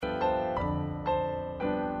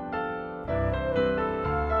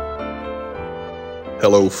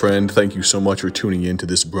Hello, friend. Thank you so much for tuning in to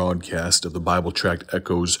this broadcast of the Bible Tract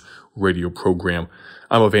Echoes radio program.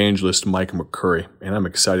 I'm evangelist Mike McCurry, and I'm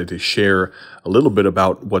excited to share a little bit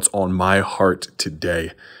about what's on my heart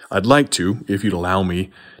today. I'd like to, if you'd allow me,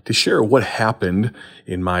 to share what happened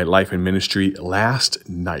in my life and ministry last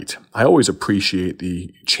night. I always appreciate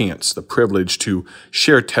the chance, the privilege to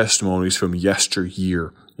share testimonies from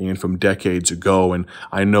yesteryear and from decades ago. And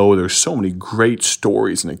I know there's so many great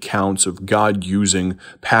stories and accounts of God using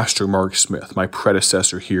Pastor Mark Smith, my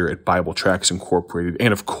predecessor here at Bible Tracts Incorporated,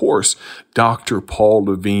 and of course, Dr. Paul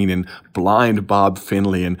Levine and Blind Bob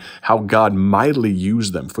Finley, and how God mightily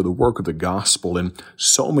used them for the work of the gospel in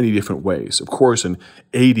so many different ways. Of course, in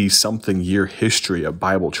 80-something year history of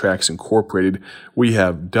Bible Tracts Incorporated, we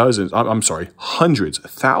have hundreds,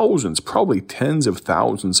 thousands, probably tens of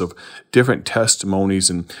thousands of different testimonies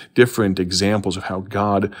and different examples of how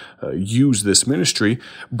God used this ministry.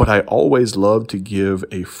 But I always love to give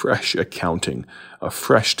a fresh accounting, a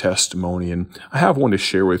fresh testimony. And I have one to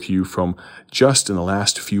share with you from just in the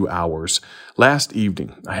last few hours. Last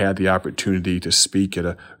evening, I had the opportunity to speak at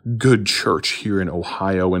a good church here in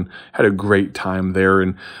Ohio and had a great time there.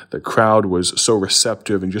 And the crowd was so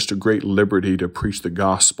receptive and just a great liberty to preach the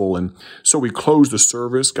gospel. And so we closed the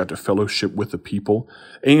service, got to fellowship with the people.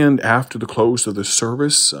 And after the close of the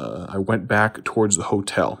service, I went back towards the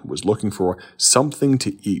hotel, was looking for something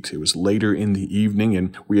to eat. It was later in the evening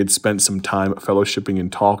and we had spent some time fellowshipping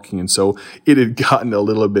and talking. And so it had gotten a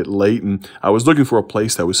little bit late and I was looking for a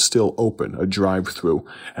place that was still open, a drive-through,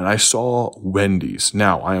 and I saw Wendy's.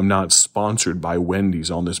 Now, I am not sponsored by Wendy's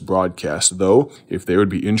on this broadcast, though if they would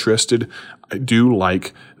be interested, I do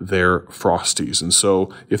like their Frosties. And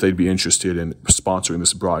so if they'd be interested in sponsoring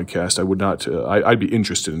this broadcast, I'd be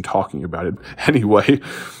interested in talking about it. Anyway,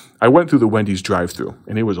 I went through the Wendy's drive-thru,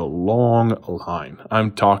 and it was a long line.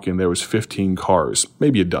 I'm talking there was 15 cars,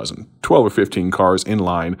 maybe a dozen, 12 or 15 cars in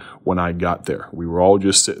line when I got there. We were all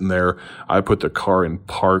just sitting there. I put the car in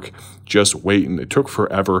park, just waiting. It took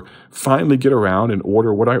forever. Finally get around and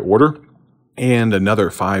order what I order. And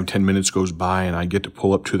another 5-10 minutes goes by and I get to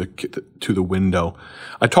pull up to the window.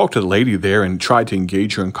 I talked to the lady there and tried to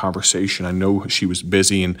engage her in conversation. I know she was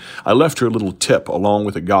busy and I left her a little tip along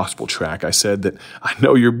with a gospel track. I said that I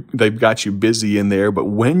know they've got you busy in there, but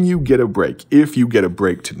when you get a break, if you get a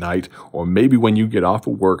break tonight, or maybe when you get off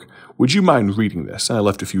of work, would you mind reading this? And I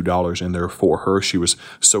left a few dollars in there for her. She was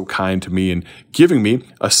so kind to me and giving me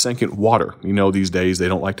a second water. You know, these days they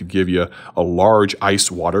don't like to give you a large ice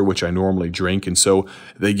water, which I normally drink. And so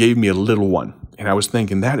they gave me a little one. And I was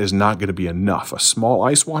thinking that is not going to be enough. A small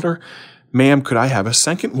ice water? Ma'am, could I have a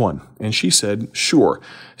second one? And she said, sure.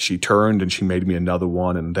 She turned and she made me another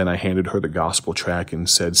one. And then I handed her the gospel track and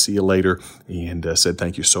said, see you later. And said,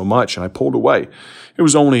 thank you so much. And I pulled away. It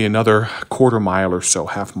was only another quarter mile or so,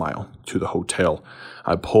 half mile to the hotel.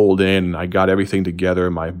 I pulled in and I got everything together,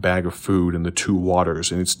 my bag of food and the 2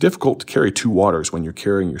 waters. And it's difficult to carry 2 waters when you're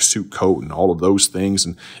carrying your suit coat and all of those things.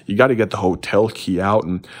 And you got to get the hotel key out.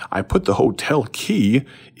 And I put the hotel key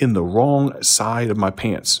in the wrong side of my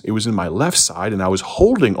pants. It was in my left side and I was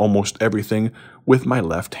holding almost everything with my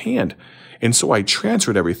left hand. And so I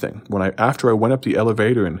transferred everything. After I went up the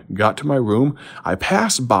elevator and got to my room, I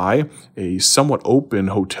passed by a somewhat open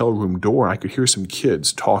hotel room door. I could hear some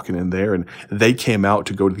kids talking in there, and they came out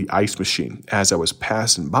to go to the ice machine as I was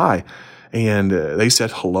passing by. And they said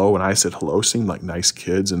hello, and I said hello, seemed like nice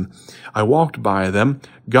kids. And I walked by them,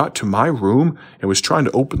 got to my room, and was trying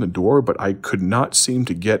to open the door, but I could not seem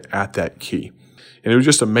to get at that key. And it was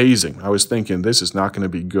just amazing. I was thinking, this is not going to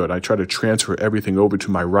be good. I tried to transfer everything over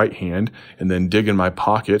to my right hand and then dig in my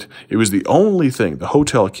pocket. It was the only thing, the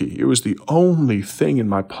hotel key, it was the only thing in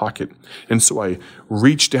my pocket. And so I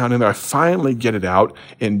reached down in there. I finally get it out.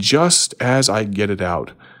 And just as I get it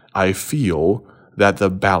out, I feel that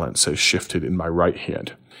the balance has shifted in my right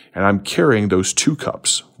hand. And I'm carrying those 2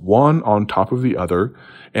 cups, one on top of the other,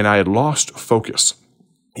 and I had lost focus.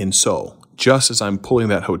 And so, just as I'm pulling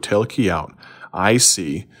that hotel key out, I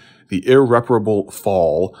see the irreparable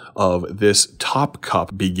fall of this top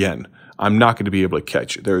cup begin. I'm not going to be able to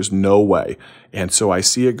catch it. There's no way. And so I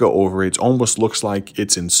see it go over. It almost looks like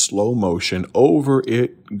it's in slow motion. Over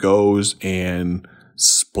it goes and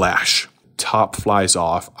splash. Top flies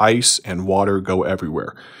off. Ice and water go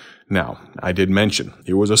everywhere. Now, I did mention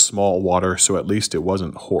it was a small water, so at least it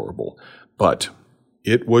wasn't horrible. But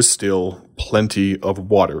it was still plenty of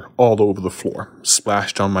water all over the floor,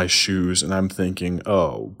 splashed on my shoes, and I'm thinking,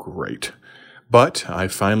 oh, great. But I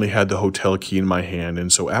finally had the hotel key in my hand,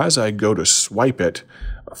 and so as I go to swipe it,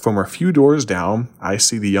 from a few doors down, I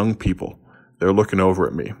see the young people. They're looking over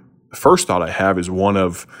at me. The first thought I have is one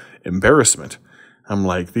of embarrassment. I'm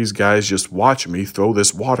like, these guys just watch me throw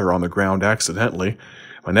this water on the ground accidentally.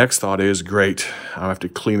 My next thought is, great, I'll have to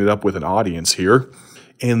clean it up with an audience here.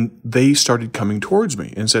 And they started coming towards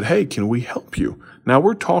me and said, hey, can we help you? Now,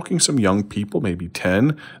 we're talking some young people, maybe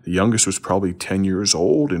 10. The youngest was probably 10 years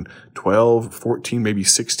old, and 12, 14, maybe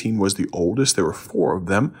 16 was the oldest. There were 4 of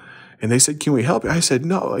them. And they said, can we help you? I said,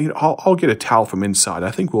 no, I'll get a towel from inside.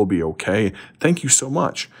 I think we'll be okay. Thank you so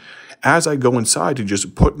much. As I go inside to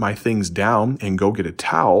just put my things down and go get a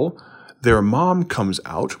towel, their mom comes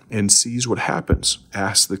out and sees what happens,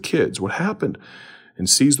 asks the kids what happened, and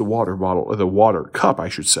sees the water bottle, or the water cup, I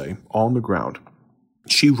should say, on the ground.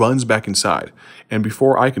 She runs back inside, and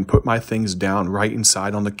before I can put my things down right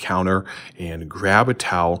inside on the counter and grab a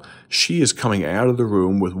towel, she is coming out of the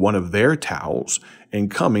room with one of their towels and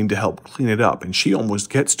coming to help clean it up, and she almost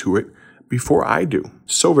gets to it before I do.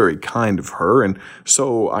 So very kind of her. And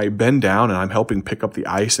so I bend down and I'm helping pick up the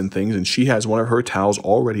ice and things, and she has one of her towels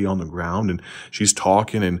already on the ground, and she's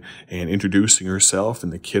talking and introducing herself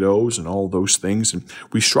and the kiddos and all those things, and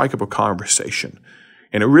we strike up a conversation.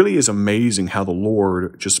 And it really is amazing how the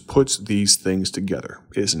Lord just puts these things together,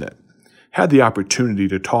 isn't it? Had the opportunity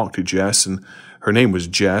to talk to Jess, and her name was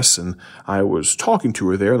Jess, and I was talking to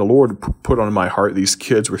her there, and the Lord put on my heart, these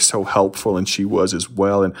kids were so helpful, and she was as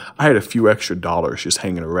well, and I had a few extra dollars just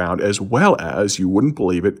hanging around, as well as, you wouldn't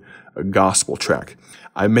believe it, a gospel tract.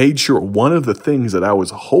 I made sure one of the things that I was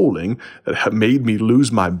holding that had made me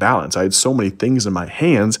lose my balance, I had so many things in my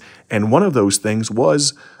hands, and one of those things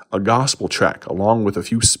was a gospel tract, along with a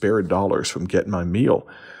few spare dollars from getting my meal.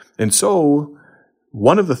 And so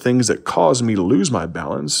one of the things that caused me to lose my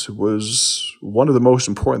balance was one of the most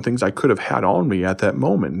important things I could have had on me at that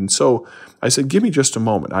moment. And so I said, give me just a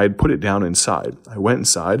moment. I had put it down inside. I went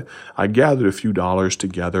inside. I gathered a few dollars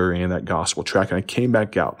together and that gospel tract, and I came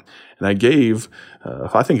back out. And I gave,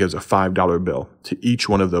 I think it was a $5 bill to each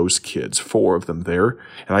one of those kids, 4 of them there.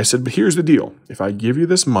 And I said, but here's the deal. If I give you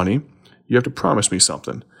this money, you have to promise me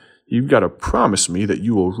something. You've got to promise me that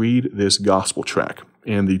you will read this gospel tract.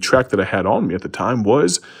 And the tract that I had on me at the time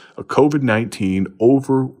was a COVID-19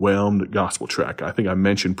 overwhelmed gospel tract. I think I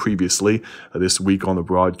mentioned previously this week on the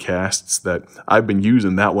broadcasts that I've been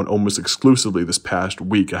using that one almost exclusively this past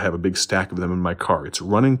week. I have a big stack of them in my car. It's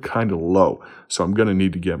running kind of low, so I'm going to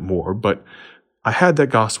need to get more. But I had that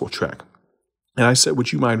gospel tract. And I said,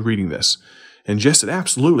 would you mind reading this? And Jess said,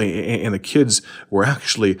 absolutely. And the kids were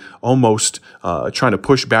actually almost trying to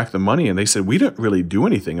push back the money. And they said, we didn't really do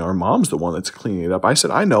anything. Our mom's the one that's cleaning it up. I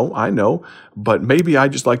said, I know, but maybe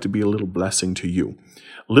I'd just like to be a little blessing to you.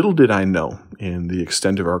 Little did I know, in the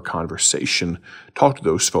extent of our conversation, talk to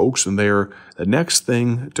those folks, and they're the next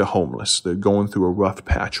thing to homeless. They're going through a rough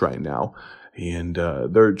patch right now. And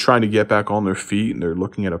they're trying to get back on their feet, and they're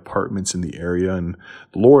looking at apartments in the area. And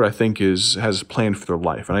the Lord, I think, has a plan for their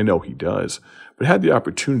life, and I know He does. But I had the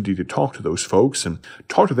opportunity to talk to those folks and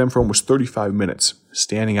talk to them for almost 35 minutes,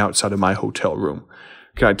 standing outside of my hotel room.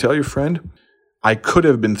 Can I tell you, friend, I could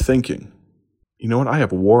have been thinking, you know what, I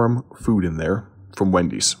have warm food in there from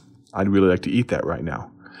Wendy's. I'd really like to eat that right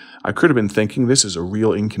now. I could have been thinking this is a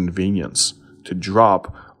real inconvenience to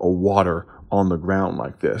drop a water on the ground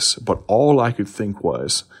like this. But all I could think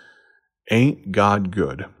was, ain't God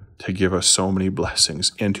good to give us so many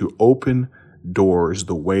blessings and to open doors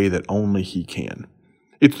the way that only He can?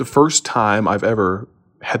 It's the first time I've ever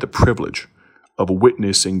had the privilege of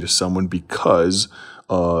witnessing to someone because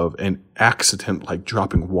of an accident like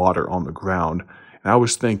dropping water on the ground. And I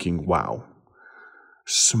was thinking, wow,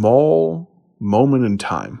 small moment in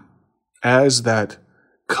time as that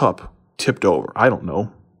cup tipped over. I don't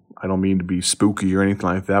know. I don't mean to be spooky or anything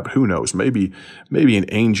like that, but who knows? Maybe an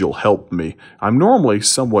angel helped me. I'm normally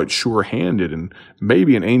somewhat sure-handed, and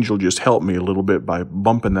maybe an angel just helped me a little bit by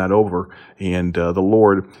bumping that over, and the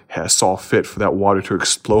Lord saw fit for that water to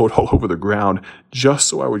explode all over the ground just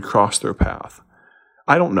so I would cross their path.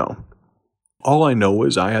 I don't know. All I know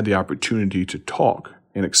is I had the opportunity to talk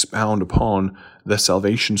and expound upon the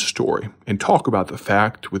salvation story and talk about the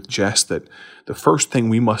fact with Jess that the first thing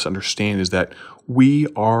we must understand is that we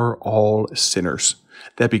are all sinners,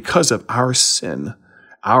 that because of our sin,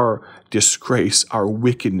 our disgrace, our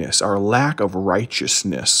wickedness, our lack of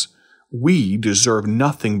righteousness, we deserve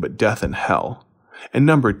nothing but death and hell. And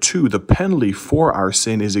number 2, the penalty for our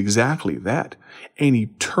sin is exactly that, an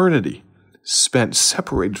eternity spent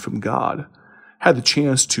separated from God. Had the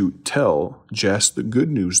chance to tell Jess the good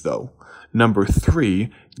news, though. Number 3,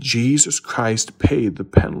 Jesus Christ paid the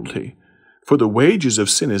penalty. For the wages of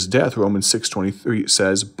sin is death, Romans 6:23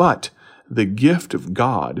 says, but the gift of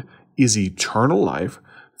God is eternal life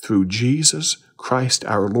through Jesus Christ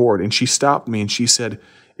our Lord. And she stopped me and she said,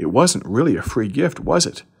 it wasn't really a free gift, was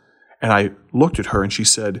it? And I looked at her and she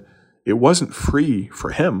said, it wasn't free for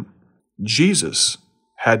him. Jesus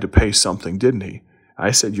had to pay something, didn't he?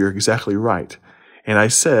 I said, you're exactly right. And I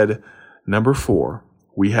said, number 4,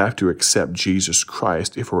 we have to accept Jesus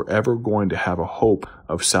Christ if we're ever going to have a hope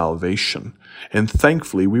of salvation. And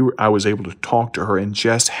thankfully, I was able to talk to her, and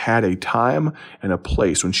Jess had a time and a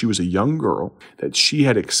place when she was a young girl that she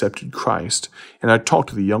had accepted Christ. And I talked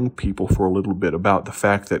to the young people for a little bit about the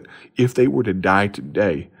fact that if they were to die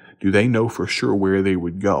today, do they know for sure where they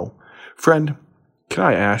would go? Friend, can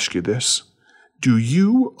I ask you this? Do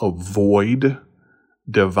you avoid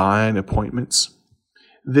divine appointments?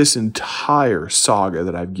 This entire saga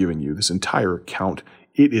that I've given you, this entire account,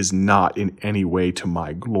 it is not in any way to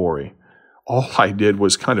my glory. All I did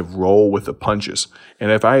was kind of roll with the punches.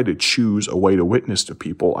 And if I had to choose a way to witness to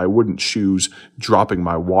people, I wouldn't choose dropping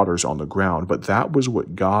my waters on the ground. But that was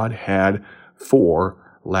what God had for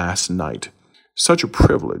last night. Such a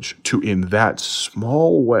privilege to, in that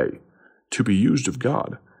small way, to be used of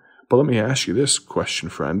God. But let me ask you this question,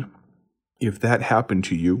 friend. If that happened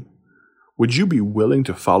to you, would you be willing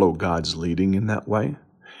to follow God's leading in that way?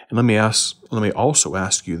 And let me also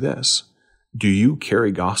ask you this. Do you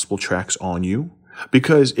carry gospel tracts on you?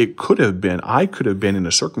 Because I could have been in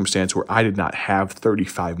a circumstance where I did not have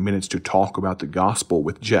 35 minutes to talk about the gospel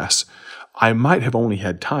with Jess. I might have only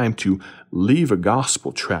had time to leave a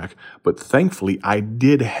gospel tract, but thankfully I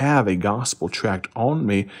did have a gospel tract on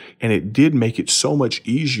me, and it did make it so much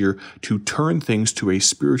easier to turn things to a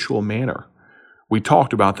spiritual manner. We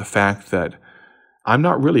talked about the fact that I'm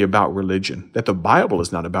not really about religion, that the Bible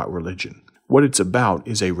is not about religion. What it's about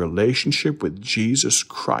is a relationship with Jesus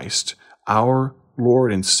Christ, our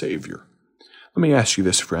Lord and Savior. Let me ask you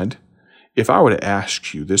this, friend. If I were to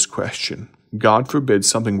ask you this question, God forbid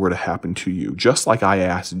something were to happen to you, just like I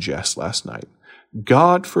asked Jess last night.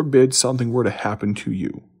 God forbid something were to happen to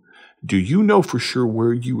you. Do you know for sure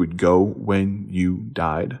where you would go when you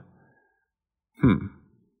died?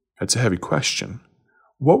 That's a heavy question.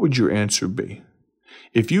 What would your answer be?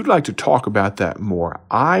 If you'd like to talk about that more,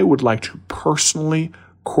 I would like to personally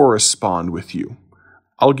correspond with you.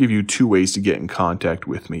 I'll give you 2 ways to get in contact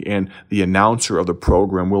with me, and the announcer of the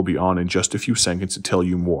program will be on in just a few seconds to tell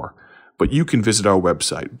you more. But you can visit our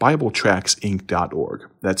website, BibleTractsInc.org.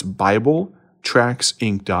 That's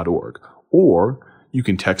BibleTractsInc.org. Or you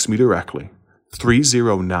can text me directly,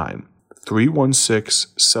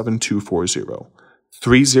 309-316-7240.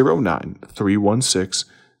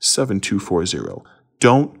 309-316-7240.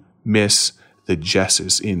 Don't miss the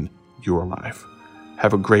Jesses in your life.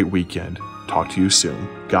 Have a great weekend. Talk to you soon.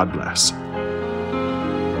 God bless.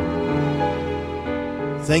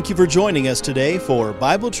 Thank you for joining us today for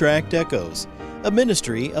Bible Tract Echoes, a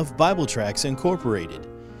ministry of Bible Tracts Incorporated.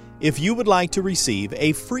 If you would like to receive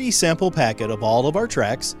a free sample packet of all of our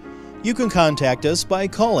tracts, you can contact us by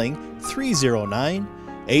calling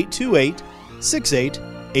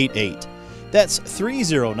 309-828-6888. That's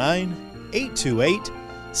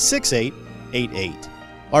 309-828-6888.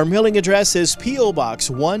 Our mailing address is P.O. Box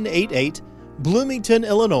 188, Bloomington,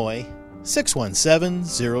 Illinois,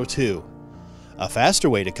 61702. A faster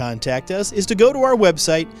way to contact us is to go to our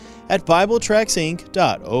website at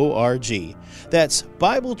BibleTractsInc.org. That's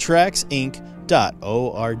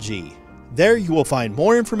BibleTractsInc.org. There you will find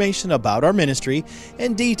more information about our ministry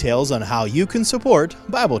and details on how you can support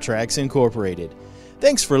Bible Tracts Incorporated.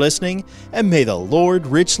 Thanks for listening, and may the Lord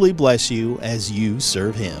richly bless you as you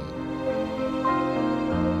serve Him.